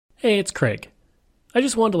Hey, it's Craig. I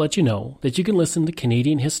just wanted to let you know that you can listen to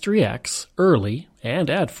Canadian History X early and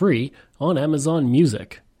ad-free on Amazon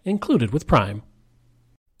Music, included with Prime.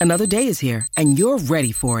 Another day is here, and you're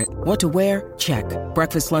ready for it. What to wear? Check.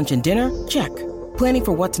 Breakfast, lunch, and dinner? Check. Planning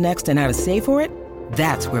for what's next and how to save for it?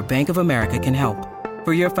 That's where Bank of America can help.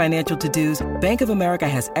 For your financial to-dos, Bank of America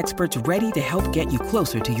has experts ready to help get you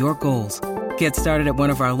closer to your goals. Get started at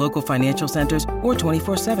one of our local financial centers or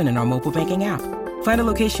 24/7 in our mobile banking app. Find a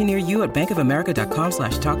location near you at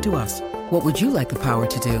bankofamerica.com/talktous. What would you like the power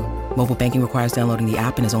to do? Mobile banking requires downloading the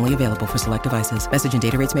app and is only available for select devices. Message and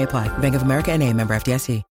data rates may apply. Bank of America N.A., member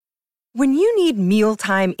FDIC. When you need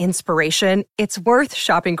mealtime inspiration, it's worth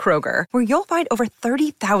shopping Kroger, where you'll find over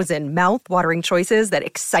 30,000 mouth-watering choices that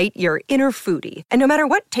excite your inner foodie. And no matter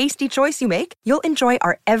what tasty choice you make, you'll enjoy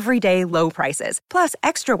our everyday low prices, plus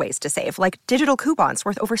extra ways to save, like digital coupons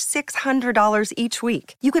worth over $600 each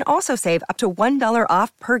week. You can also save up to $1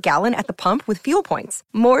 off per gallon at the pump with fuel points.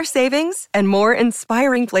 More savings and more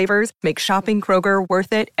inspiring flavors make shopping Kroger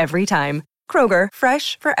worth it every time. Kroger,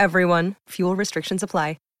 fresh for everyone. Fuel restrictions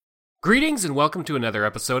apply. Greetings and welcome to another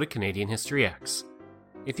episode of Canadian History X.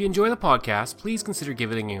 If you enjoy the podcast, please consider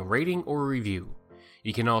giving a rating or a review.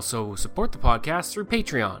 You can also support the podcast through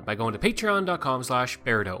Patreon by going to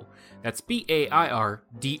patreon.com/Bairdo. That's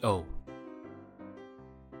BAIRDO.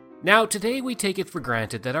 Now, today we take it for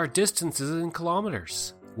granted that our distance is in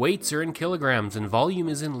kilometers, weights are in kilograms, and volume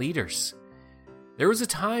is in liters. There was a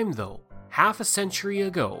time, though, half a century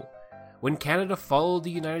ago, when Canada followed the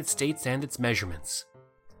United States and its measurements.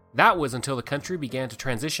 That was until the country began to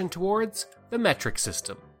transition towards the metric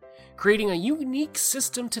system, creating a unique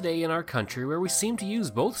system today in our country where we seem to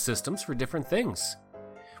use both systems for different things.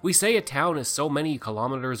 We say a town is so many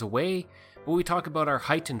kilometers away, but we talk about our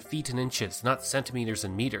height in feet and inches, not centimeters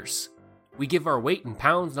and meters. We give our weight in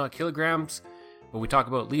pounds, not kilograms, but we talk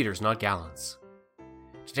about liters, not gallons.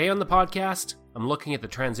 Today on the podcast, I'm looking at the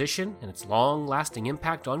transition and its long-lasting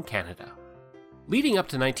impact on Canada. Leading up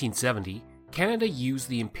to 1970, Canada used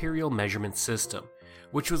the Imperial Measurement System,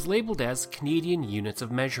 which was labeled as Canadian Units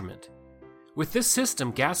of Measurement. With this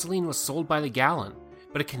system, gasoline was sold by the gallon,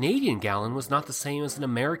 but a Canadian gallon was not the same as an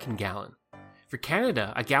American gallon. For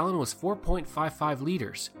Canada, a gallon was 4.55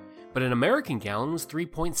 liters, but an American gallon was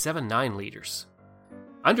 3.79 liters.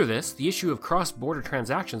 Under this, the issue of cross-border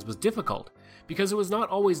transactions was difficult, because it was not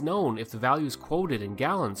always known if the values quoted in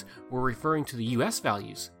gallons were referring to the US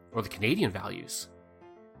values or the Canadian values.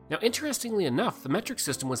 Now, interestingly enough, the metric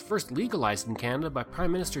system was first legalized in Canada by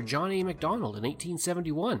Prime Minister John A. Macdonald in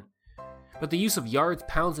 1871, but the use of yards,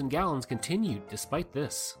 pounds, and gallons continued despite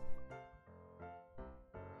this.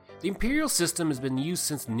 The imperial system has been used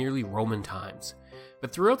since nearly Roman times,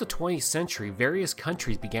 but throughout the 20th century, various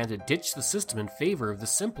countries began to ditch the system in favor of the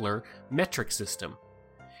simpler metric system.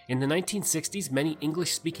 In the 1960s, many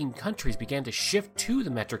English-speaking countries began to shift to the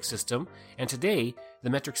metric system, and today, the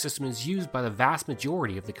metric system is used by the vast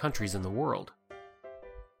majority of the countries in the world.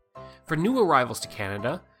 For new arrivals to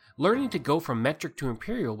Canada, learning to go from metric to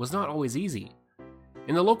imperial was not always easy.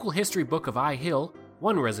 In the local history book of I Hill,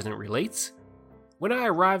 one resident relates, "When I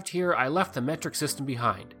arrived here, I left the metric system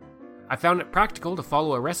behind. I found it practical to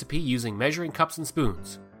follow a recipe using measuring cups and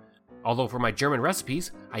spoons. Although for my German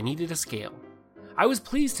recipes, I needed a scale. I was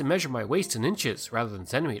pleased to measure my waist in inches rather than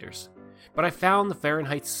centimeters, but I found the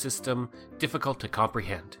Fahrenheit system difficult to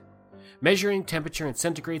comprehend. Measuring temperature in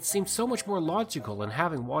centigrade seemed so much more logical than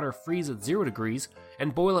having water freeze at 0 degrees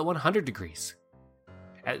and boil at 100 degrees.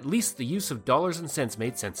 At least the use of dollars and cents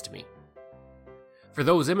made sense to me." For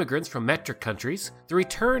those immigrants from metric countries, the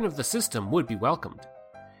return of the system would be welcomed.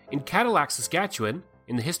 In Cadillac, Saskatchewan,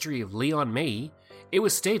 in the history of Leon Mayhe, it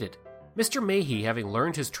was stated, Mr. Mayhe, having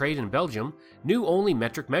learned his trade in Belgium, knew only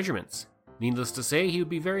metric measurements. Needless to say, he would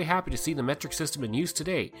be very happy to see the metric system in use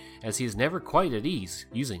today, as he is never quite at ease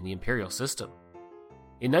using the imperial system.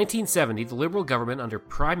 In 1970, the Liberal government under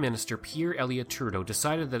Prime Minister Pierre Elliott Trudeau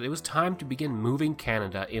decided that it was time to begin moving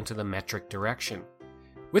Canada into the metric direction.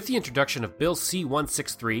 With the introduction of Bill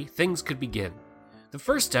C-163, things could begin. The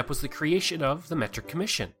first step was the creation of the Metric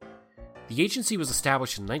Commission. The agency was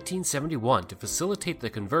established in 1971 to facilitate the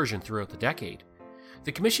conversion throughout the decade.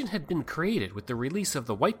 The commission had been created with the release of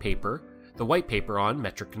the White Paper on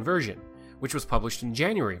Metric Conversion, which was published in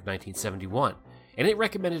January of 1971, and it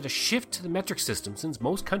recommended a shift to the metric system since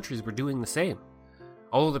most countries were doing the same.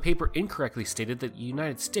 Although the paper incorrectly stated that the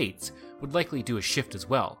United States would likely do a shift as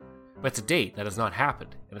well, but to date that has not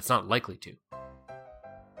happened, and it's not likely to.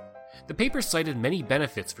 The paper cited many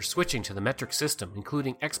benefits for switching to the metric system,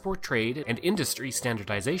 including export trade and industry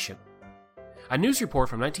standardization. A news report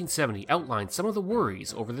from 1970 outlined some of the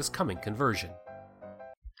worries over this coming conversion.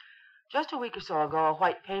 Just a week or so ago, a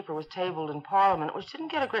white paper was tabled in Parliament, which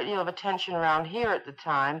didn't get a great deal of attention around here at the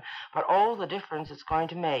time, but oh, the difference it's going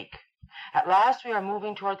to make. At last we are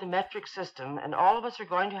moving toward the metric system, and all of us are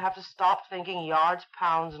going to have to stop thinking yards,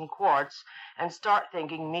 pounds, and quarts, and start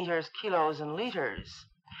thinking meters, kilos, and liters.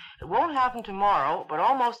 It won't happen tomorrow, but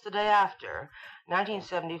almost the day after.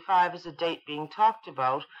 1975 is the date being talked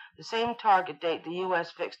about, the same target date the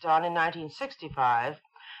U.S. fixed on in 1965,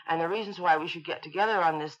 and the reasons why we should get together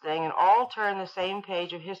on this thing and all turn the same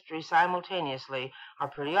page of history simultaneously are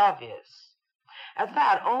pretty obvious. At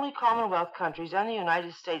that, only Commonwealth countries and the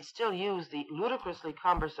United States still use the ludicrously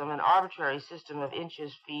cumbersome and arbitrary system of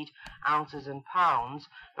inches, feet, ounces, and pounds,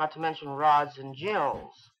 not to mention rods and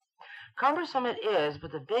gills. Cumbersome it is,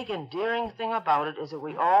 but the big endearing thing about it is that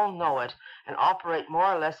we all know it and operate more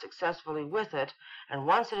or less successfully with it, and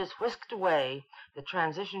once it is whisked away, the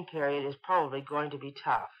transition period is probably going to be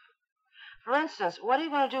tough. For instance, what are you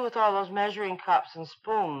going to do with all those measuring cups and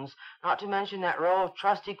spoons, not to mention that row of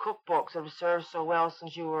trusty cookbooks that have served so well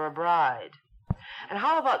since you were a bride? And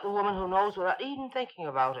how about the woman who knows without even thinking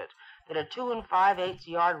about it that a 2 5/8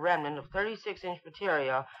 yard remnant of 36-inch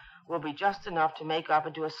materia will be just enough to make up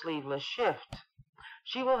into a sleeveless shift?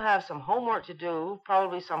 She will have some homework to do,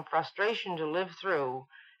 probably some frustration to live through,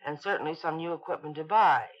 and certainly some new equipment to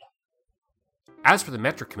buy. As for the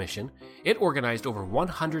Metric Commission, it organized over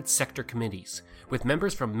 100 sector committees, with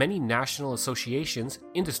members from many national associations,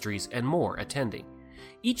 industries, and more attending.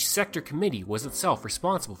 Each sector committee was itself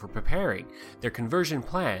responsible for preparing their conversion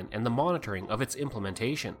plan and the monitoring of its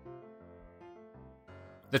implementation.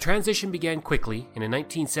 The transition began quickly, and in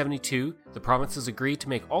 1972, the provinces agreed to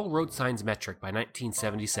make all road signs metric by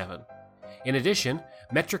 1977. In addition,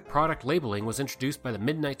 metric product labeling was introduced by the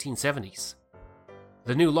mid-1970s.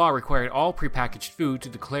 The new law required all prepackaged food to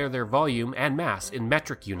declare their volume and mass in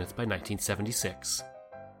metric units by 1976.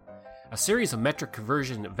 A series of metric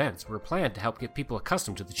conversion events were planned to help get people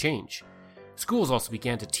accustomed to the change. Schools also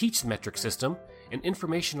began to teach the metric system, and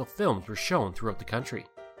informational films were shown throughout the country.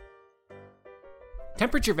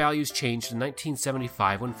 Temperature values changed in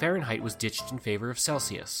 1975 when Fahrenheit was ditched in favor of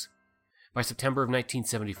Celsius. By September of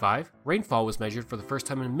 1975, rainfall was measured for the first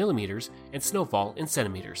time in millimeters and snowfall in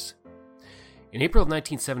centimeters. In April of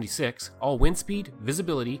 1976, all wind speed,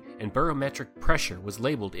 visibility, and barometric pressure was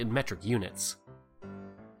labeled in metric units.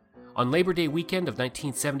 On Labor Day weekend of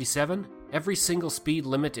 1977, every single speed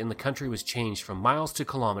limit in the country was changed from miles to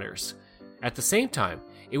kilometers. At the same time,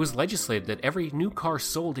 it was legislated that every new car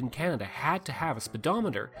sold in Canada had to have a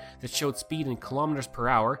speedometer that showed speed in kilometers per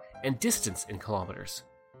hour and distance in kilometers.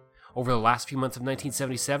 Over the last few months of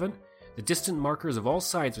 1977, the distant markers of all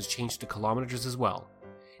sides was changed to kilometers as well.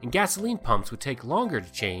 And gasoline pumps would take longer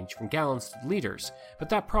to change from gallons to liters, but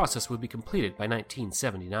that process would be completed by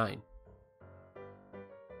 1979.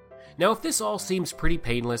 Now, if this all seems pretty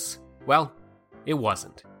painless, well, it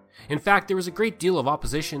wasn't. In fact, there was a great deal of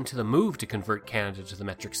opposition to the move to convert Canada to the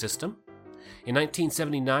metric system. In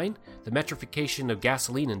 1979, the metrification of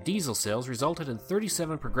gasoline and diesel sales resulted in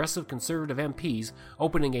 37 progressive Conservative MPs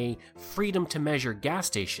opening a Freedom to Measure gas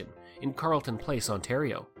station in Carleton Place,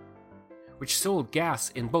 Ontario, which sold gas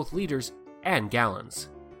in both liters and gallons.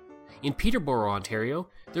 In Peterborough, Ontario,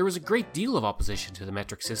 there was a great deal of opposition to the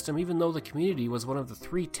metric system, even though the community was one of the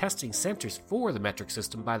 3 testing centres for the metric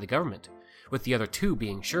system by the government, with the other 2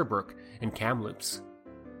 being Sherbrooke and Kamloops.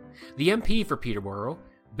 The MP for Peterborough,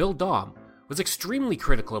 Bill Daum, was extremely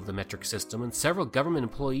critical of the metric system, and several government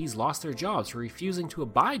employees lost their jobs for refusing to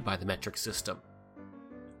abide by the metric system.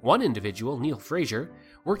 One individual, Neil Fraser,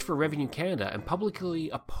 worked for Revenue Canada and publicly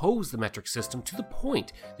opposed the metric system to the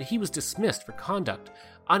point that he was dismissed for conduct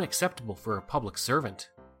unacceptable for a public servant.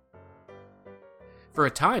 For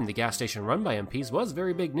a time, the gas station run by MPs was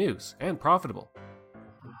very big news and profitable. Yes,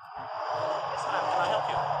 ma'am. Can I help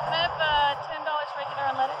you? Can I have $10 regular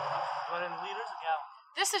unleaded, please? You want it in liters or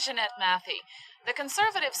gallons? This is Jeanette Matthey. The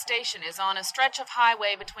Conservative station is on a stretch of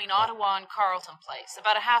highway between Ottawa and Carleton Place,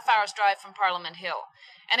 about a half-hour's drive from Parliament Hill.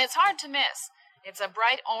 And it's hard to miss. It's a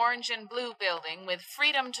bright orange and blue building with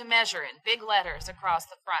Freedom to Measure in big letters across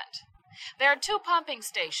the front. There are 2 pumping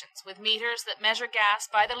stations with meters that measure gas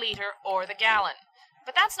by the liter or the gallon.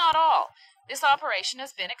 But that's not all. This operation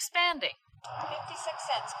has been expanding. 56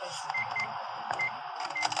 cents, please.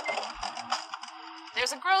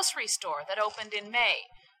 There's a grocery store that opened in May.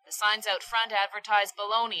 The signs out front advertise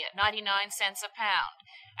bologna at 99 cents a pound.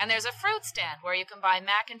 And there's a fruit stand where you can buy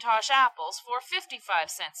Macintosh apples for 55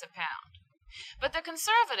 cents a pound. But the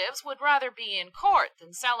Conservatives would rather be in court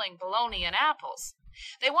than selling bologna and apples.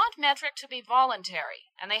 They want metric to be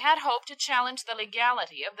voluntary, and they had hoped to challenge the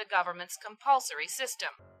legality of the government's compulsory system.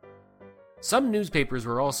 Some newspapers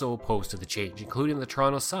were also opposed to the change, including the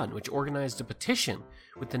Toronto Sun, which organized a petition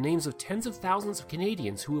with the names of tens of thousands of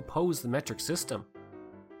Canadians who opposed the metric system.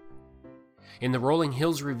 In the Rolling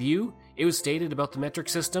Hills Review, it was stated about the metric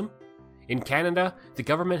system, "In Canada, the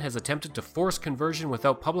government has attempted to force conversion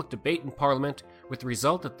without public debate in Parliament, with the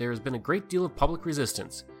result that there has been a great deal of public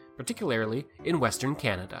resistance, particularly in Western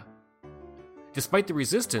Canada." Despite the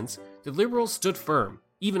resistance, the Liberals stood firm,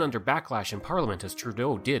 even under backlash in Parliament, as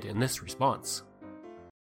Trudeau did in this response. On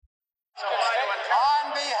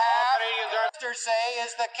behalf of Mr. Say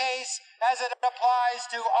is the case as it applies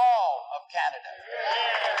to all of Canada.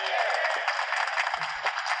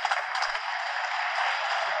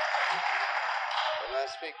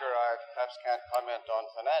 Madam Speaker, I perhaps can't comment on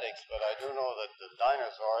fanatics, but I do know that the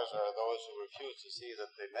dinosaurs are those who refuse to see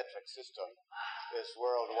that the metric system is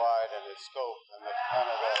worldwide in its scope and that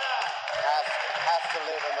Canada has to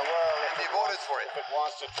live in the world if it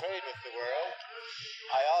wants to trade with the world.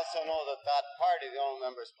 I also know that that party, the Own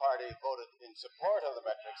Members Party, voted in support of the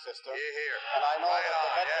metric system. Here. And I know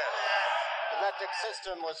that the metric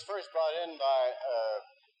system was first brought in by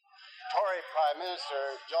Tory Prime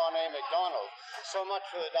Minister John A. Macdonald. So much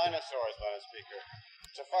for the dinosaurs, Madam Speaker.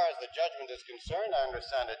 So far as the judgment is concerned, I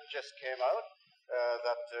understand it just came out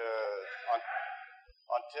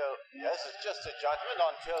it's just a judgment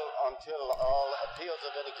until all appeals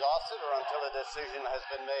have been exhausted or until a decision has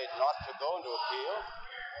been made not to go into appeal.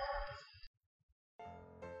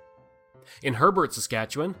 In Herbert,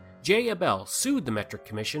 Saskatchewan, Jay Abel sued the Metric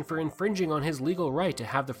Commission for infringing on his legal right to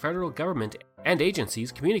have the federal government and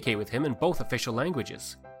agencies communicate with him in both official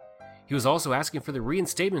languages. He was also asking for the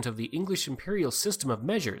reinstatement of the English imperial system of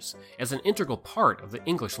measures as an integral part of the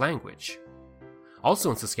English language.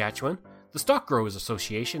 Also in Saskatchewan, the Stock Growers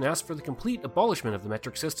Association asked for the complete abolishment of the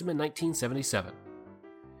metric system in 1977.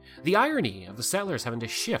 The irony of the settlers having to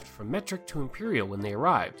shift from metric to imperial when they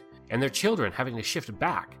arrived, and their children having to shift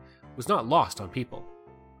back, was not lost on people.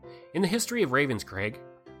 In the history of Ravenscraig,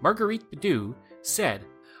 Marguerite Bedoux said,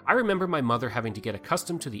 "I remember my mother having to get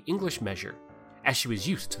accustomed to the English measure, as she was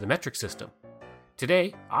used to the metric system.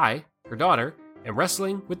 Today, I, her daughter, am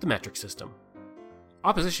wrestling with the metric system."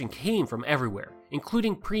 Opposition came from everywhere,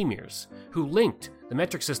 including premiers, who linked the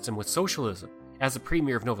metric system with socialism, as the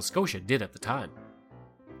Premier of Nova Scotia did at the time.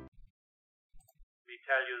 We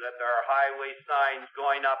tell you that there are highway signs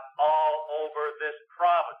going up all over this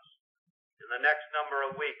province in the next number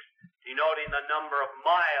of weeks, denoting the number of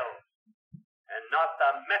miles and not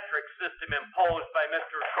the metric system imposed by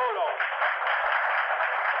Mr. Trudeau.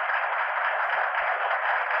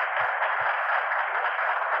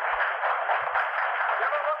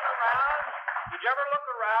 Did you ever look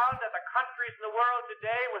around at the countries in the world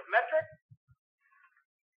today with metric?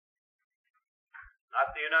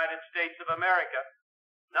 Not the United States of America,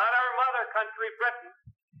 not our mother country, Britain,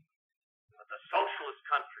 but the socialist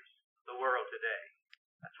countries of the world today.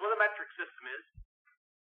 That's where the metric system is.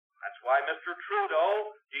 That's why Mr.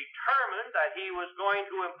 Trudeau determined that he was going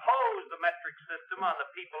to impose the metric system on the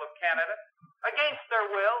people of Canada against their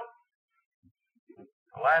will.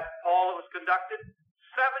 The last poll that was conducted,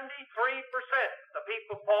 73% of the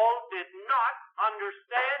people polled did not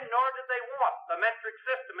understand nor did they want the metric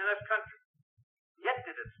system in this country. Yet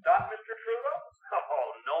did it stop Mr. Trudeau?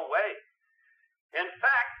 Oh, no way. In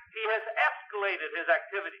fact, he has escalated his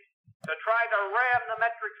activities to try to ram the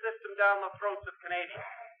metric system down the throats of Canadians.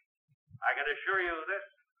 I can assure you of this.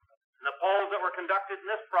 In the polls that were conducted in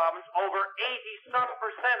this province, over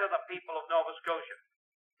 80% of the people of Nova Scotia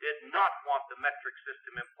did not want the metric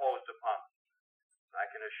system imposed upon them. I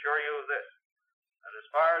can assure you of this, that as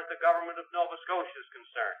far as the government of Nova Scotia is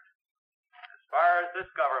concerned, as far as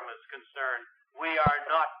this government is concerned, we are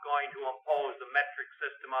not going to impose the metric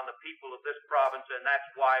system on the people of this province, and that's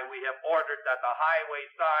why we have ordered that the highway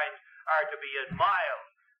signs are to be in miles,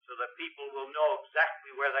 so that people will know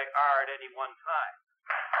exactly where they are at any one time.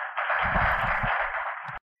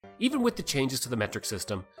 Even with the changes to the metric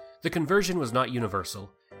system, the conversion was not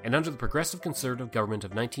universal, and under the Progressive Conservative government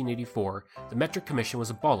of 1984, the Metric Commission was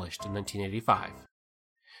abolished in 1985.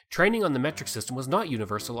 Training on the metric system was not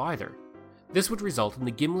universal either. This would result in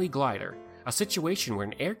the Gimli glider, a situation where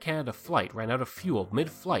an Air Canada flight ran out of fuel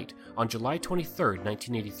mid-flight on July 23,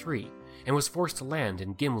 1983, and was forced to land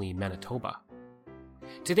in Gimli, Manitoba.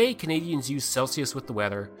 Today, Canadians use Celsius with the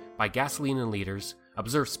weather, buy gasoline in liters,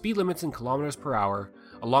 observe speed limits in kilometers per hour,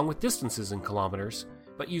 along with distances in kilometers,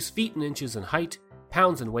 but use feet and inches in height,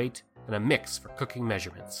 pounds in weight, and a mix for cooking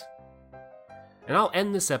measurements. And I'll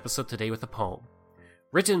end this episode today with a poem,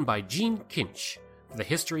 written by Jean Kinch for the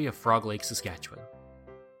history of Frog Lake, Saskatchewan.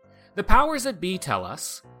 The powers that be tell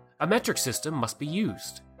us a metric system must be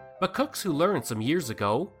used, But cooks who learned some years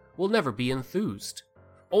ago will never be enthused.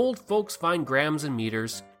 Old folks find grams and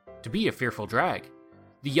meters to be a fearful drag.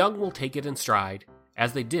 The young will take it in stride,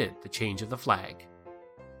 as they did the change of the flag.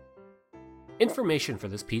 Information for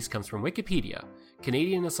this piece comes from Wikipedia,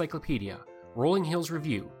 Canadian Encyclopedia, Rolling Hills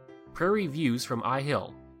Review, Prairie Views from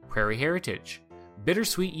iHill, Prairie Heritage,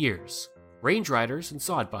 Bittersweet Years, Range Riders and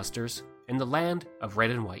Sodbusters, and the Land of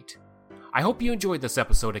Red and White. I hope you enjoyed this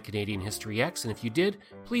episode of Canadian History X, and if you did,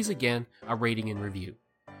 please again, a rating and review.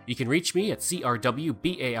 You can reach me at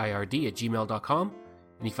crwbaird@gmail.com, and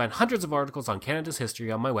you can find hundreds of articles on Canada's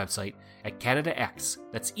history on my website at CanadaX,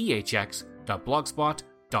 that's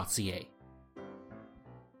ehx.blogspot.ca.